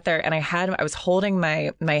I sat there, and I was holding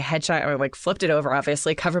my headshot. I like flipped it over,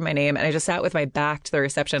 obviously, covered my name, and I just sat with my back to the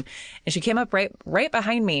reception. And she came up right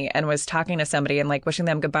behind me and was talking to somebody and like wishing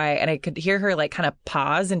them goodbye. And I could hear her like kind of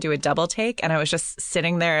pause and do a double take. And I was just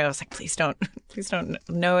sitting there, and I was like, please don't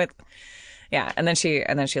know it. Yeah. And then she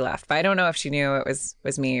left. But I don't know if she knew it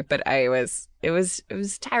was me. But it was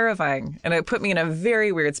terrifying, and it put me in a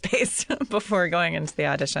very weird space before going into the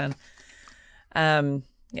audition.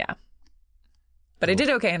 Yeah. But I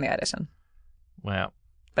did okay in the audition. Well.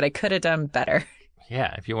 But I could have done better.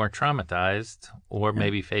 Yeah, if you weren't traumatized or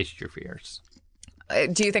maybe faced your fears.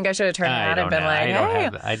 Do you think I should have turned around and been like,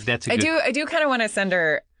 hey? I do kind of want to send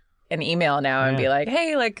her an email now and be like,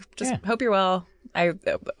 hey, like, just hope you're well. Do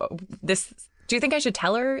you think I should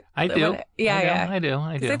tell her? I do. I do.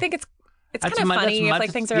 Because I think it's kind of funny if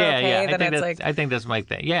like things are okay. Then it's like, I think that's my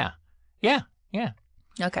thing. Yeah.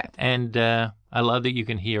 Okay. And I love that you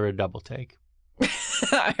can hear a double take.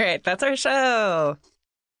 All right, that's our show.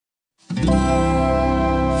 Feral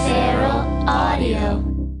Audio.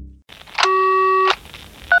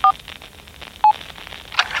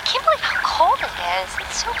 I can't believe how cold it is.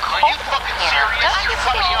 It's so cold. Are you fucking serious? Don't you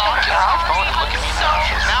think you should take your phone and look at me now?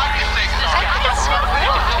 Now you think so. I think it's so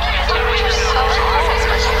rude.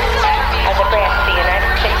 As a branch of the United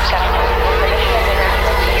States government.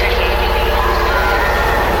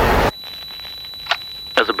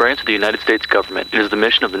 As a branch of the United States government, it is the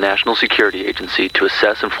mission of the National Security Agency to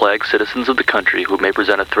assess and flag citizens of the country who may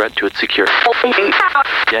present a threat to its security. The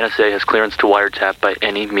NSA has clearance to wiretap by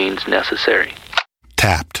any means necessary.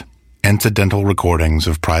 Tapped. Incidental recordings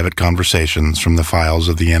of private conversations from the files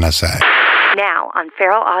of the NSA. Now on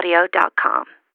feralaudio.com.